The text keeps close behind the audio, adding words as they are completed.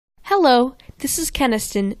Hello, this is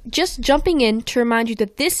Keniston, just jumping in to remind you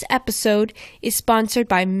that this episode is sponsored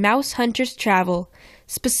by Mouse Hunters Travel,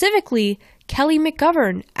 specifically Kelly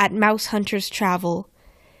McGovern at Mouse Hunters Travel.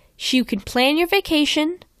 She can plan your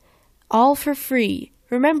vacation, all for free.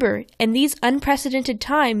 Remember, in these unprecedented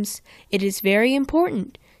times, it is very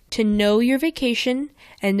important to know your vacation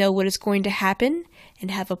and know what is going to happen and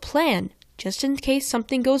have a plan, just in case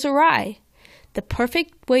something goes awry. The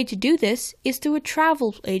perfect way to do this is through a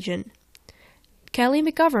travel agent. Kelly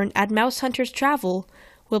McGovern at Mouse Hunters Travel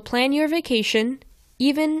will plan your vacation,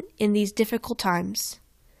 even in these difficult times.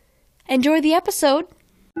 Enjoy the episode!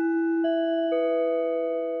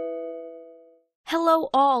 Hello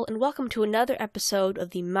all, and welcome to another episode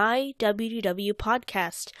of the My WDW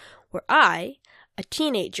podcast, where I, a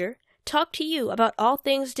teenager, talk to you about all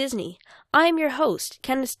things Disney. I am your host,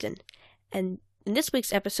 Keniston, and in this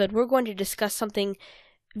week's episode, we're going to discuss something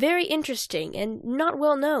very interesting and not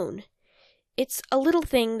well known. It's a little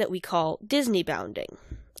thing that we call Disney bounding.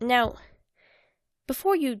 Now,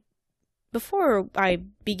 before I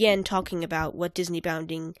begin talking about what Disney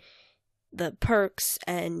bounding, the perks,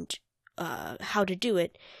 and how to do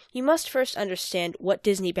it, you must first understand what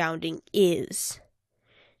Disney bounding is.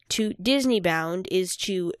 To Disney bound is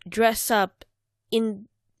to dress up in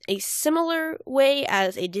a similar way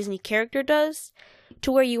as a Disney character does,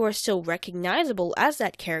 to where you are still recognizable as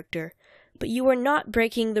that character, but you are not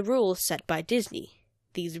breaking the rules set by Disney.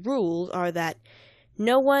 These rules are that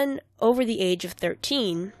no one over the age of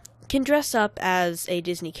 13 can dress up as a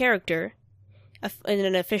Disney character in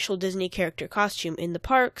an official Disney character costume in the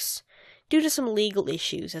parks due to some legal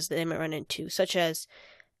issues as they might run into, such as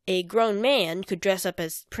a grown man could dress up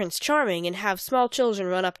as Prince Charming and have small children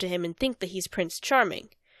run up to him and think that he's Prince Charming.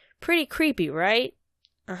 Pretty creepy, right?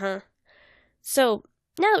 So,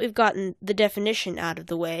 now that we've gotten the definition out of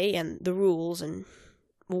the way and the rules and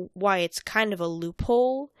why it's kind of a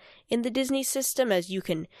loophole in the Disney system, as you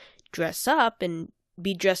can dress up and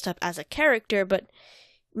be dressed up as a character, but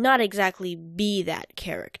not exactly be that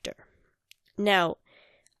character. Now,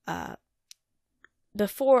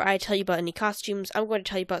 before I tell you about any costumes, I'm going to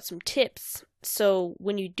tell you about some tips. So,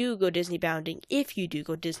 when you do go Disney bounding, if you do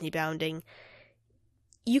go Disney bounding,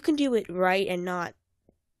 you can do it right and not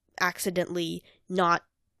accidentally not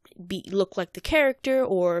look like the character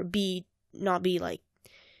or not be like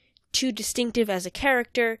too distinctive as a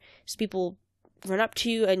character, so people run up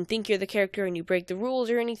to you and think you're the character and you break the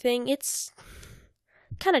rules or anything. It's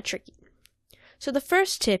kind of tricky. So the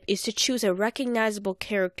first tip is to choose a recognizable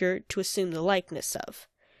character to assume the likeness of.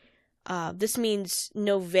 This means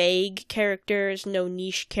no vague characters, no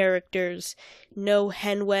niche characters, no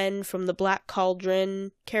Hen Wen from the Black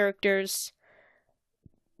Cauldron characters.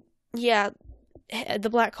 Yeah, the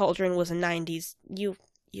Black Cauldron was a 90s. You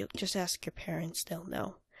just ask your parents, they'll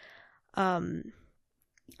know.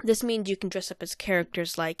 This means you can dress up as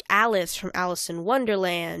characters like Alice from Alice in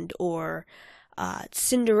Wonderland, or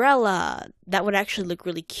Cinderella. That would actually look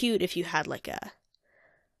really cute if you had like a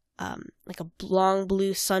long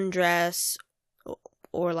blue sundress,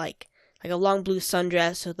 or like a long blue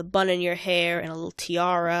sundress with a bun in your hair and a little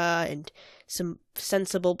tiara and some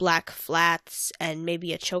sensible black flats and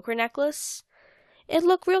maybe a choker necklace. It'd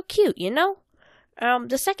look real cute, you know?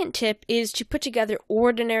 The second tip is to put together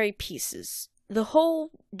ordinary pieces. The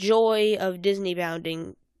whole joy of Disney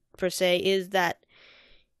bounding, per se, is that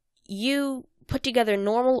you put together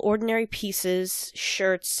normal, ordinary pieces,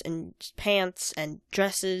 shirts and pants and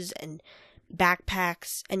dresses and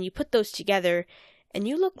backpacks, and you put those together, and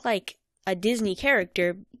you look like a Disney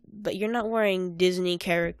character, but you're not wearing Disney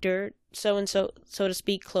character, so to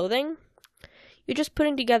speak, clothing. You're just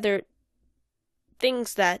putting together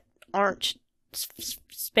things that aren't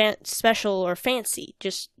special or fancy,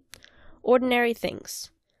 just ordinary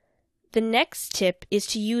things. The next tip is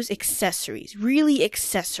to use accessories. Really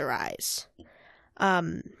accessorize.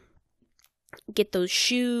 Get those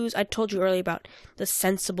shoes. I told you earlier about the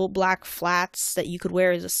sensible black flats that you could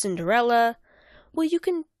wear as a Cinderella. Well, you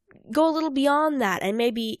can go a little beyond that, and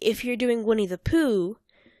maybe if you're doing Winnie the Pooh,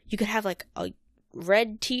 you could have like a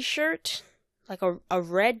red t-shirt, like a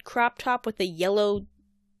red crop top with a yellow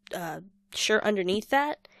shirt underneath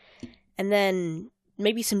that, and then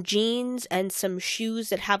maybe some jeans and some shoes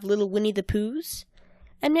that have little Winnie the Poohs.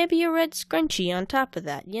 And maybe a red scrunchie on top of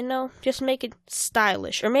that, you know? Just make it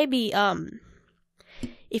stylish. Or maybe,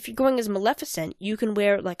 if you're going as Maleficent, you can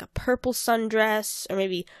wear, like, a purple sundress, or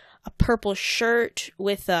maybe a purple shirt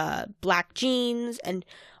with, black jeans, and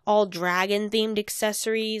all dragon-themed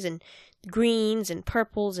accessories, and greens and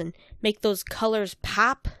purples, and make those colors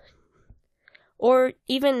pop. Or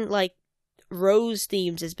even, like, rose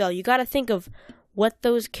themes as well. You gotta think of what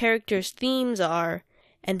those characters' themes are,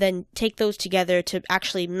 and then take those together to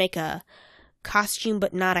actually make a costume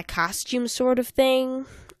but not a costume sort of thing.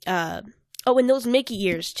 And those Mickey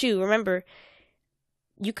ears too. Remember,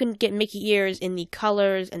 you can get Mickey ears in the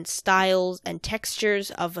colors and styles and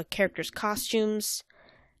textures of a character's costumes,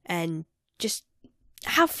 and just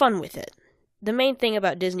have fun with it. The main thing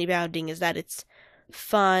about Disney bounding is that it's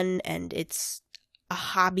fun and it's a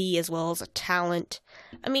hobby as well as a talent.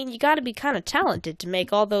 I mean, you gotta be kind of talented to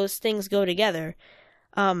make all those things go together.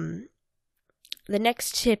 The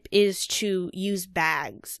next tip is to use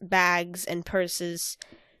bags and purses,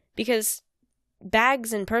 because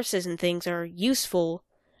bags and purses and things are useful.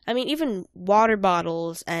 I mean, even water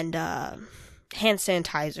bottles and hand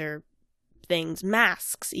sanitizer things,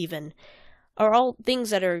 masks even, are all things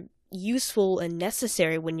that are useful and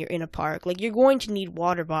necessary when you're in a park. Like, you're going to need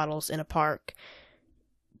water bottles in a park,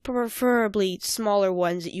 preferably smaller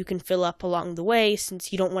ones that you can fill up along the way,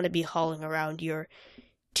 since you don't want to be hauling around your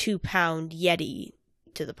 2-pound Yeti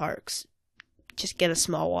to the parks. Just get a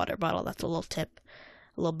small water bottle. That's a little tip,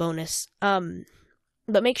 a little bonus. But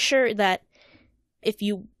make sure that if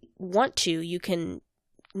you want to, you can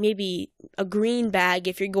maybe a green bag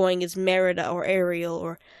if you're going as Merida or Ariel,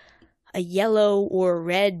 or a yellow or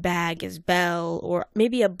red bag as Belle, or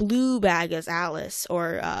maybe a blue bag as Alice,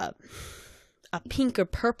 or a pink or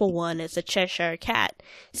purple one as the Cheshire Cat,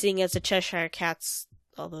 seeing as the Cheshire Cat's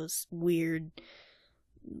all those weird,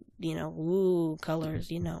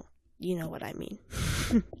 colors, you know what I mean.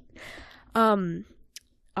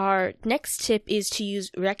 Our next tip is to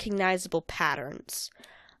use recognizable patterns.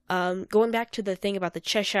 Going back to the thing about the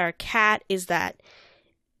Cheshire Cat, is that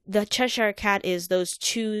the Cheshire Cat is those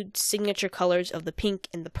two signature colors of the pink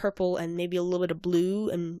and the purple and maybe a little bit of blue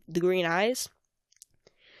and the green eyes.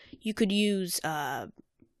 You could use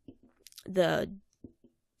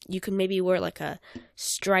you could maybe wear like a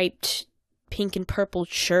striped pink and purple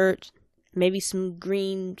shirt, maybe some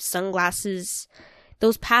green sunglasses.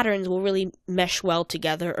 Those patterns will really mesh well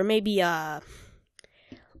together. Or maybe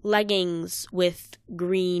leggings with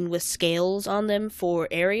green with scales on them for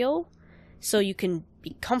Ariel, so you can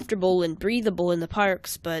be comfortable and breathable in the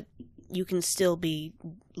parks, but you can still be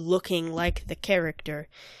looking like the character.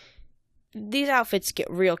 These outfits get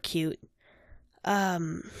real cute. Our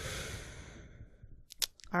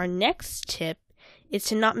next tip is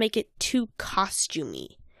to not make it too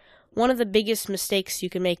costumey. One of the biggest mistakes you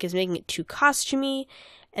can make is making it too costumey,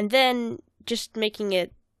 and then just making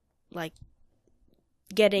it like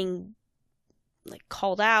getting like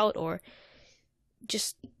called out, or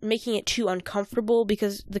just making it too uncomfortable,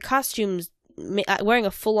 because the costumes, wearing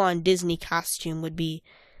a full-on Disney costume would be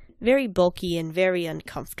very bulky and very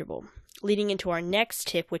uncomfortable. Leading into our next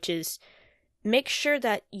tip, which is make sure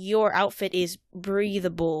that your outfit is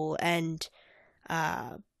breathable and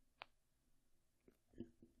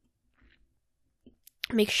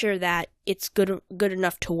make sure that it's good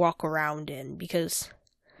enough to walk around in, because,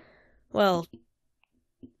 well,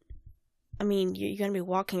 I mean, you're going to be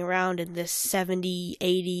walking around in this 70,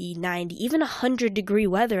 80, 90, even 100-degree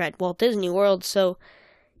weather at Walt Disney World, so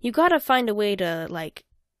you got to find a way to,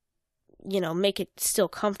 make it still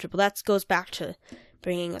comfortable. That goes back to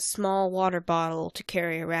bringing a small water bottle to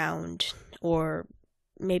carry around, or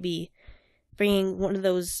maybe bringing one of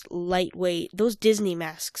those those Disney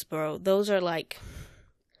masks, bro. Those have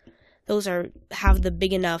the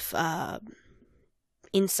big enough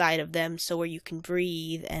inside of them so where you can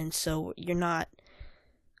breathe, and so you're not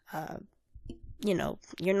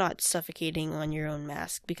you're not suffocating on your own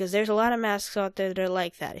mask, because there's a lot of masks out there that are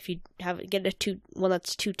like that. If you get one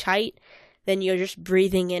that's too tight, then you're just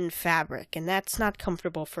breathing in fabric, and that's not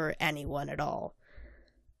comfortable for anyone at all.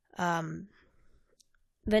 The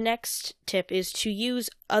next tip is to use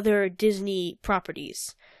other Disney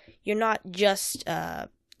properties. You're not just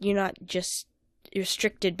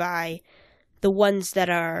restricted by the ones that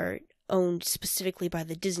are owned specifically by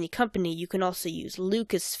the Disney company. You can also use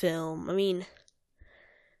Lucasfilm. I mean,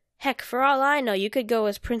 heck, for all I know, you could go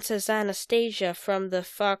as Princess Anastasia from the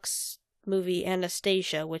Fox movie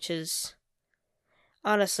Anastasia, which is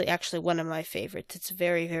honestly actually one of my favorites. It's a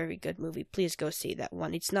very, very good movie. Please go see that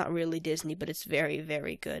one. It's not really Disney, but it's very,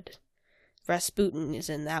 very good. Rasputin is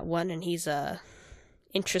in that one, and he's a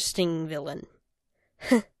interesting villain.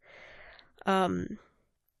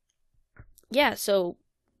 So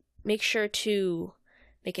make sure to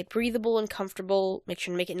make it breathable and comfortable. Make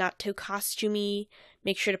sure to make it not too costumey.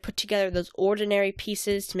 Make sure to put together those ordinary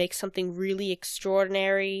pieces to make something really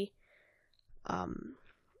extraordinary.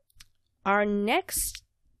 Our next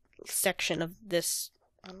section of this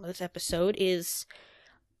episode is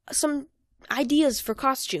some ideas for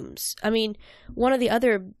costumes. I mean, one of the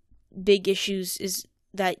other big issues is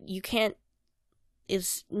that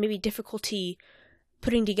is maybe difficulty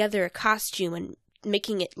putting together a costume and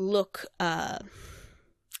making it look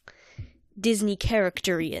Disney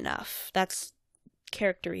character-y enough.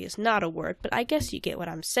 Character-y is not a word, but I guess you get what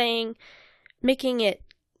I'm saying. Making it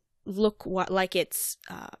look like it's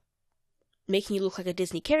making you look like a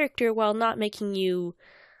Disney character while not making you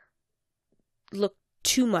look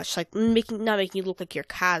too much, like not making you look like you're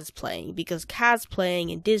cosplaying, because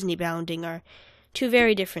cosplaying and Disney bounding are two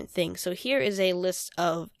very different things. So here is a list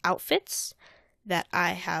of outfits that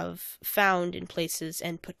I have found in places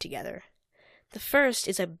and put together. The first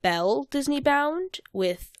is a Belle Disney bound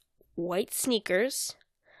with white sneakers,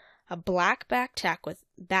 a black backpack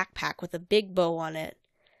with a big bow on it,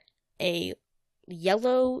 a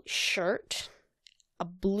yellow shirt, a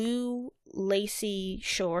blue lacy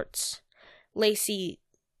shorts, lacy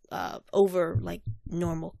over like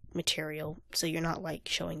normal material, so you're not like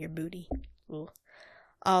showing your booty. Ooh.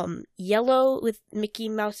 Yellow with Mickey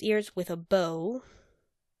Mouse ears with a bow,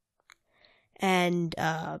 and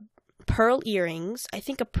pearl earrings. I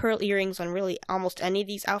think a pearl earrings on really almost any of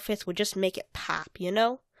these outfits would just make it pop, you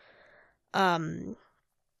know?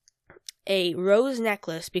 A rose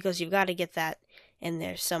necklace, because you've got to get that in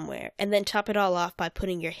there somewhere, and then top it all off by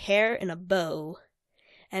putting your hair in a bow,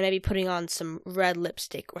 and maybe putting on some red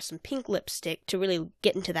lipstick or some pink lipstick to really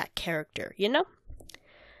get into that character, you know?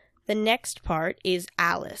 The next part is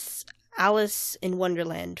Alice. Alice in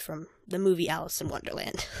Wonderland from the movie Alice in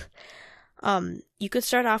Wonderland. You could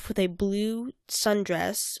start off with a blue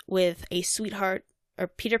sundress with a sweetheart or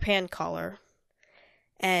Peter Pan collar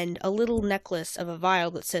and a little necklace of a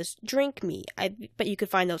vial that says, "Drink me." I bet you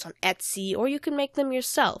could find those on Etsy, or you can make them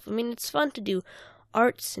yourself. I mean, it's fun to do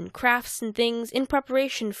arts and crafts and things in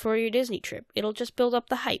preparation for your Disney trip. It'll just build up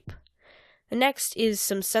the hype. The next is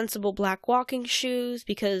some sensible black walking shoes,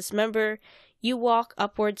 because remember, you walk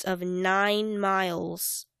upwards of 9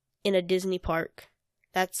 miles in a Disney park.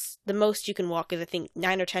 That's the most you can walk, is I think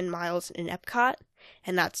 9 or 10 miles in Epcot,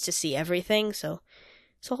 and that's to see everything, so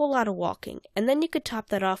it's a whole lot of walking. And then you could top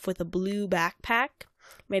that off with a blue backpack,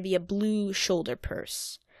 maybe a blue shoulder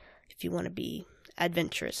purse, if you want to be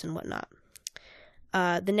adventurous and whatnot.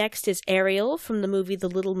 The next is Ariel from the movie The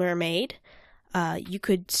Little Mermaid. You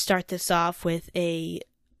could start this off with a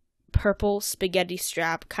purple spaghetti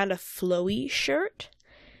strap, kind of flowy shirt,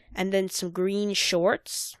 and then some green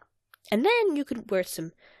shorts. And then you could wear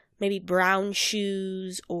some maybe brown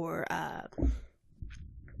shoes or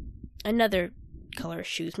another color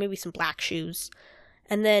shoes, maybe some black shoes.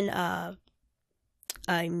 And then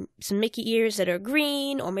some Mickey ears that are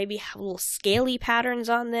green, or maybe have little scaly patterns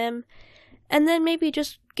on them. And then maybe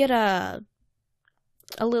just get a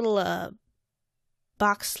little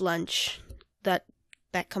box lunch, that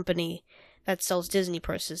company that sells Disney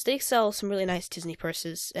purses. They sell some really nice Disney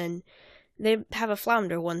purses, and they have a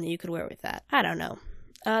flounder one that you could wear with that. I don't know.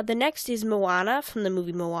 The next is Moana from the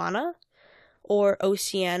movie Moana, or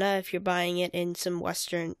Oceania if you're buying it in some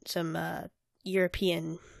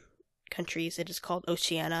European countries. It is called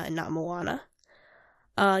Oceania and not Moana.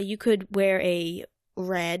 You could wear a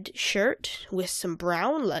red shirt with some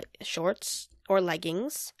brown shorts or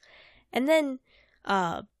leggings, and then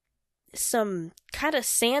some kind of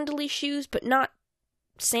sandally shoes, but not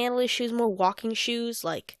sandally shoes, more walking shoes,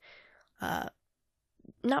 like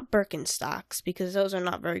not Birkenstocks, because those are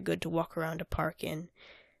not very good to walk around a park in.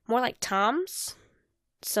 More like Toms.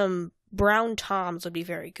 Some brown Toms would be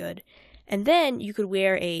very good. And then you could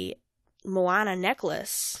wear a Moana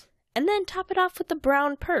necklace, and then top it off with a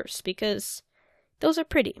brown purse, because those are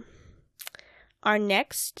pretty. Our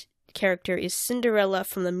next character is Cinderella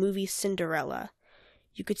from the movie Cinderella.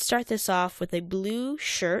 You could start this off with a blue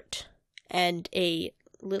shirt and a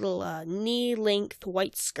little knee-length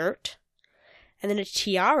white skirt, and then a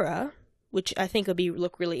tiara, which I think would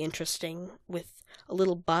look really interesting with a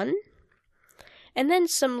little bun, and then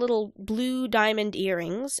some little blue diamond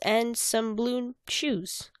earrings and some blue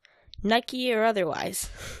shoes, Nike or otherwise.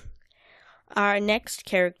 Our next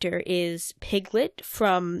character is Piglet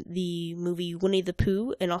from the movie Winnie the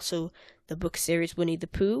Pooh, and also the book series Winnie the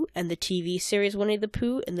Pooh, and the TV series Winnie the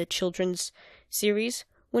Pooh, and the children's series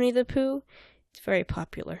Winnie the Pooh. It's very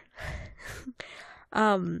popular.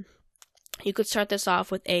 You could start this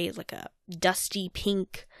off with a dusty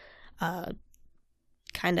pink,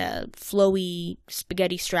 kind of flowy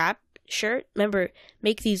spaghetti strap shirt. Remember,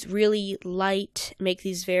 make these really light, make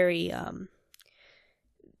these very,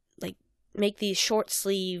 make these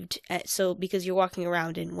short-sleeved, because you're walking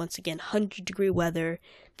around in, once again, 100-degree weather.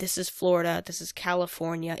 This is Florida, this is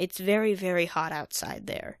California. It's very, very hot outside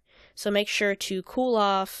there. So make sure to cool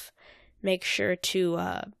off, make sure to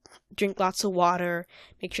drink lots of water,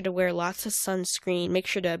 make sure to wear lots of sunscreen, make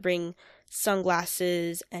sure to bring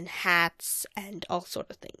sunglasses and hats and all sort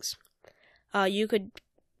of things. You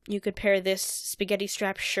could pair this spaghetti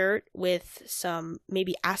strap shirt with some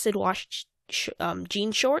maybe acid wash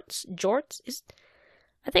jean shorts.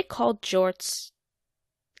 Are they called jorts?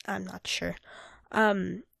 I'm not sure.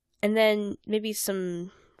 And then maybe some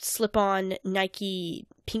slip-on Nike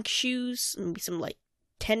pink shoes, maybe some like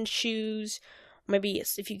tennis shoes. Maybe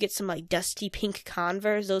if you get some like dusty pink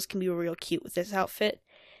Converse, those can be real cute with this outfit.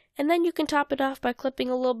 And then you can top it off by clipping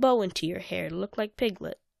a little bow into your hair to look like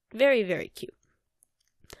Piglet. Very, very cute.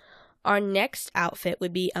 Our next outfit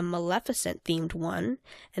would be a Maleficent themed one.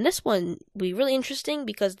 And this one would be really interesting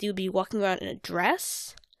because you'll be walking around in a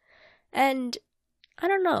dress. And I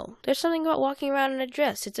don't know, there's something about walking around in a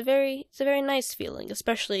dress. It's a very nice feeling,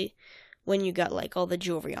 especially when you got like all the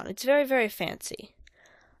jewelry on. It's very, very fancy.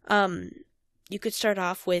 You could start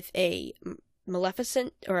off with a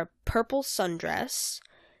Maleficent or a purple sundress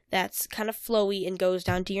that's kind of flowy and goes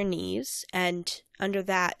down to your knees, and under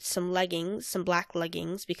that some leggings, some black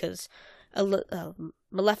leggings, because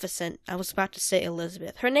Maleficent, I was about to say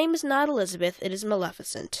Elizabeth. Her name is not Elizabeth, it is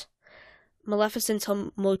Maleficent. Maleficent's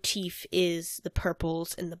motif is the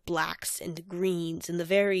purples and the blacks and the greens and the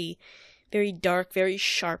very, very dark, very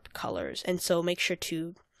sharp colors, and so make sure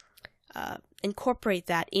to incorporate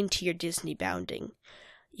that into your Disney bounding.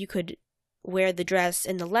 You could wear the dress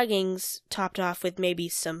and the leggings topped off with maybe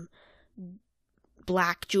some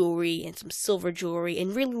black jewelry and some silver jewelry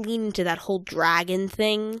and really lean into that whole dragon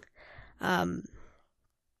thing. And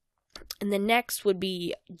the next would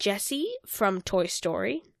be Jessie from Toy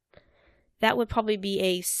Story. That would probably be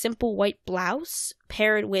a simple white blouse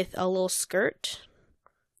paired with a little skirt,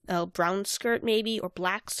 a brown skirt maybe, or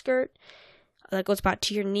black skirt. That goes about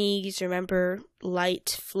to your knees. Remember,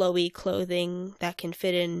 light, flowy clothing that can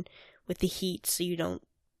fit in with the heat so you don't,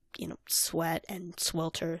 sweat and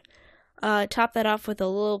swelter. Top that off with a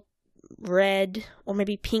little red or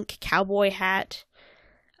maybe pink cowboy hat.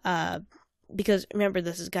 Because remember,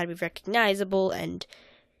 this has got to be recognizable, and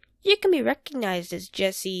you can be recognized as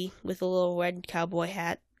Jessie with a little red cowboy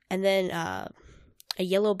hat. And then a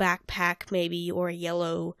yellow backpack maybe, or a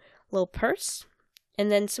yellow little purse. And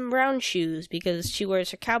then some brown shoes, because she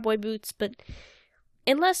wears her cowboy boots, but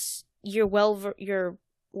unless you're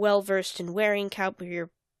well-versed in wearing you're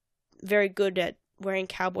very good at wearing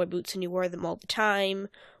cowboy boots and you wear them all the time,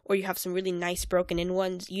 or you have some really nice broken-in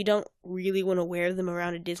ones, you don't really want to wear them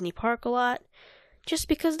around a Disney park a lot, just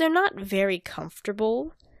because they're not very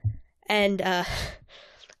comfortable. And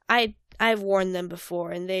I've worn them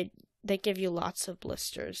before, and they give you lots of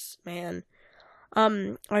blisters, man.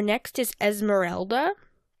 Our next is Esmeralda,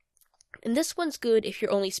 and this one's good if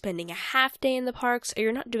you're only spending a half day in the parks or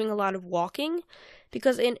you're not doing a lot of walking,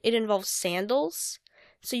 because it involves sandals.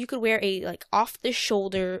 So you could wear a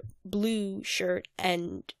off-the-shoulder blue shirt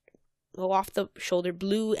and off-the-shoulder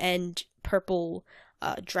blue and purple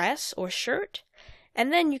dress or shirt,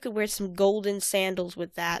 and then you could wear some golden sandals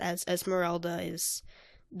with that, as Esmeralda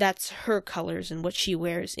that's her colors and what she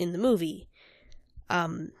wears in the movie.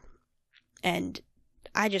 And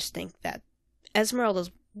I just think that Esmeralda's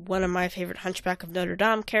one of my favorite Hunchback of Notre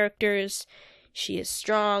Dame characters. She is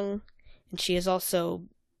strong, and she is also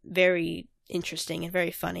very interesting and very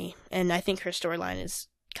funny. And I think her storyline is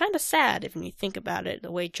kind of sad if you think about it,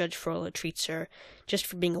 the way Judge Frollo treats her just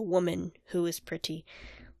for being a woman who is pretty.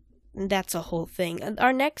 And that's a whole thing. And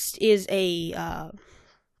our next is a...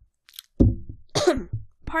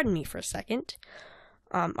 pardon me for a second.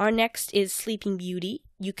 Our next is Sleeping Beauty.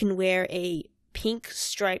 You can wear a pink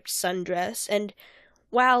striped sundress, and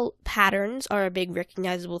while patterns are a big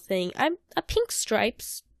recognizable thing, a pink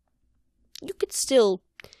stripes, you could still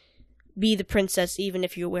be the princess even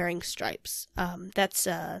if you're wearing stripes. That's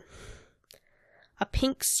a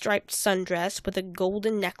pink striped sundress with a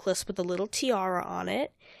golden necklace with a little tiara on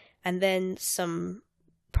it, and then some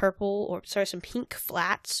some pink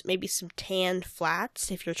flats, maybe some tanned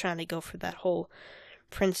flats if you're trying to go for that whole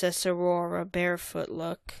Princess Aurora barefoot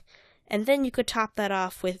look. And then you could top that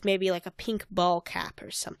off with maybe like a pink ball cap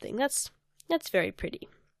or something. That's very pretty.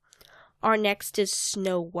 Our next is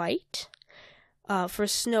Snow White. For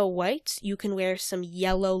Snow White, you can wear some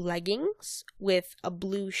yellow leggings with a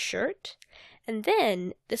blue shirt. And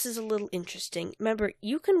then, this is a little interesting. Remember,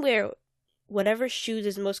 you can wear whatever shoes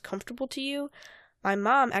is most comfortable to you. My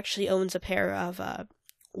mom actually owns a pair of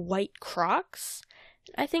white Crocs.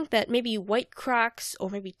 I think that maybe white Crocs, or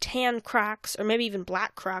maybe tan Crocs, or maybe even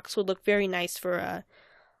black Crocs would look very nice for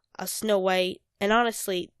a Snow White. And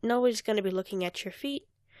honestly, nobody's going to be looking at your feet.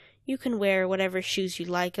 You can wear whatever shoes you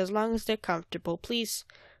like as long as they're comfortable. Please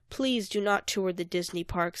do not tour the Disney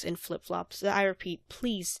parks in flip-flops. I repeat,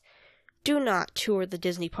 please do not tour the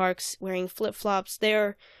Disney parks wearing flip-flops.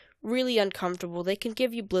 They're really uncomfortable. They can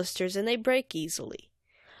give you blisters and they break easily.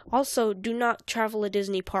 Also, do not travel a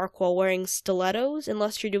Disney park while wearing stilettos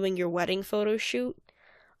unless you're doing your wedding photo shoot.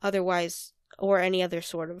 Otherwise, or any other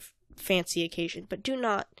sort of fancy occasion. But do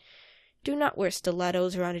not wear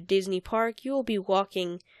stilettos around a Disney park. You will be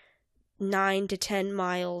walking 9 to 10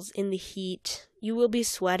 miles in the heat. You will be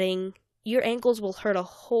sweating. Your ankles will hurt a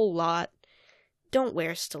whole lot. Don't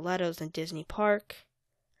wear stilettos in Disney Park.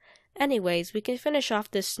 Anyways, we can finish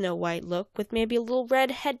off this Snow White look with maybe a little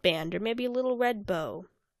red headband or maybe a little red bow.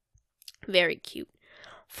 Very cute.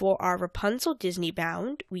 For our Rapunzel Disney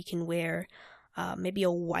Bound, we can wear maybe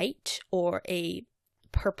a white or a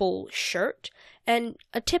purple shirt. And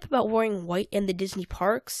a tip about wearing white in the Disney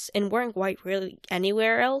parks and wearing white really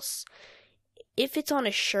anywhere else, if it's on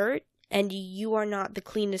a shirt and you are not the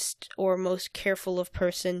cleanest or most careful of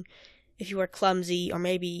person, if you are clumsy or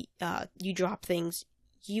maybe you drop things,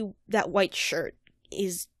 that white shirt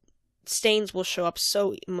stains will show up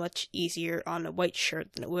so much easier on a white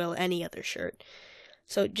shirt than it will any other shirt.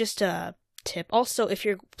 So just a tip. Also, if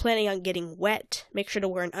you're planning on getting wet, make sure to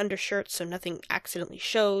wear an undershirt so nothing accidentally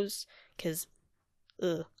shows, because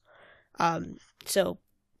so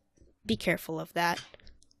be careful of that.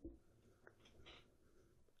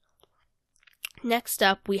 Next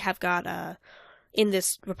up, we have got in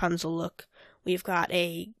this Rapunzel look, we've got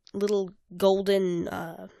a little golden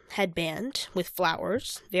headband with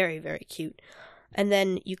flowers. Very, very cute. And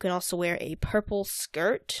then you can also wear a purple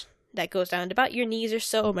skirt that goes down to about your knees or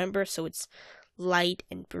so, remember? So it's light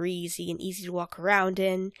and breezy and easy to walk around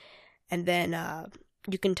in. And then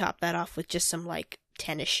you can top that off with just some, like,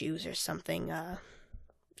 tennis shoes or something.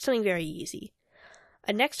 Something very easy.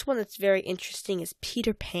 A next one that's very interesting is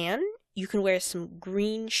Peter Pan. You can wear some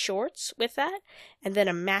green shorts with that, and then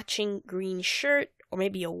a matching green shirt, or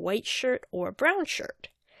maybe a white shirt or a brown shirt.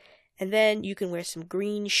 And then you can wear some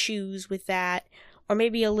green shoes with that, or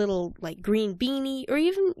maybe a little, like, green beanie, or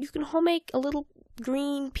even you can make a little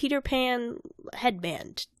green Peter Pan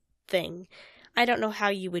headband thing. I don't know how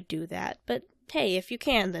you would do that, but hey, if you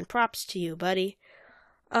can, then props to you, buddy.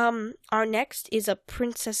 Our next is a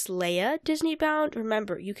Princess Leia Disney Bound.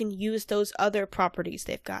 Remember, you can use those other properties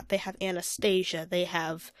they've got. They have Anastasia, they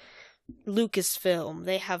have Lucasfilm,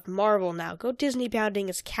 they have Marvel now. Go Disney Bounding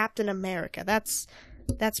as Captain America.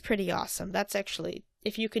 That's pretty awesome. That's actually,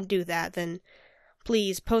 if you can do that, then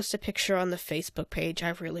please post a picture on the Facebook page.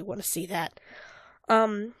 I really want to see that.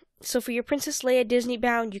 So for your Princess Leia Disney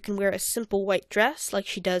Bound, you can wear a simple white dress like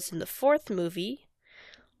she does in the 4th movie,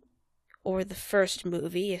 or the 1st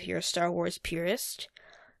movie if you're a Star Wars purist.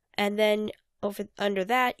 And then under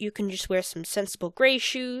that, you can just wear some sensible gray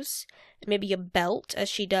shoes, maybe a belt as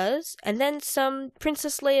she does, and then some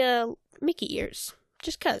Princess Leia Mickey ears,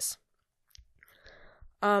 just 'cause.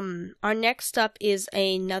 Our next up is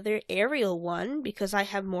another Ariel one, because I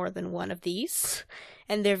have more than one of these,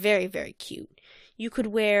 and they're very, very cute. You could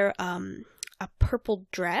wear a purple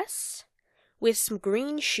dress with some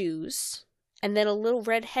green shoes, and then a little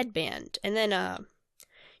red headband, and then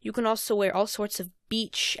you can also wear all sorts of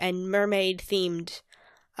beach and mermaid-themed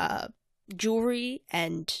jewelry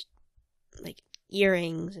and, like,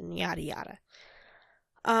 earrings and yada yada.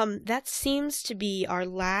 That seems to be our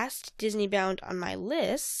last Disney Bound on my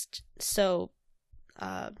list, so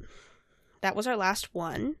that was our last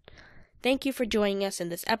one. Thank you for joining us in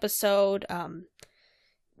this episode.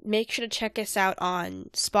 Make sure to check us out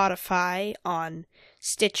on Spotify, on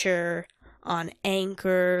Stitcher, on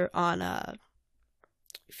Anchor, on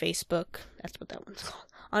Facebook. That's what that one's called.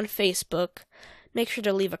 On Facebook. Make sure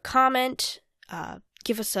to leave a comment.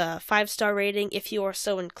 Give us a 5-star rating if you are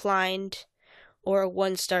so inclined, or a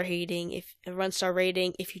 1-star rating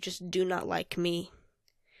if you just do not like me.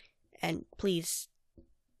 And please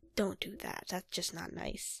don't do that. That's just not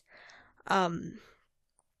nice.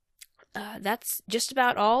 That's just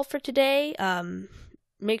about all for today.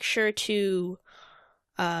 Make sure to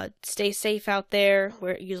stay safe out there.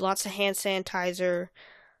 Use lots of hand sanitizer.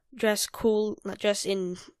 Dress cool, not dress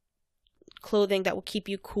in clothing that will keep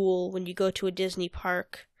you cool when you go to a Disney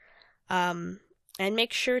park. And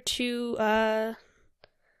make sure to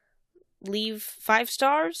leave 5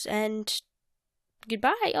 stars, and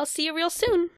goodbye. I'll see you real soon.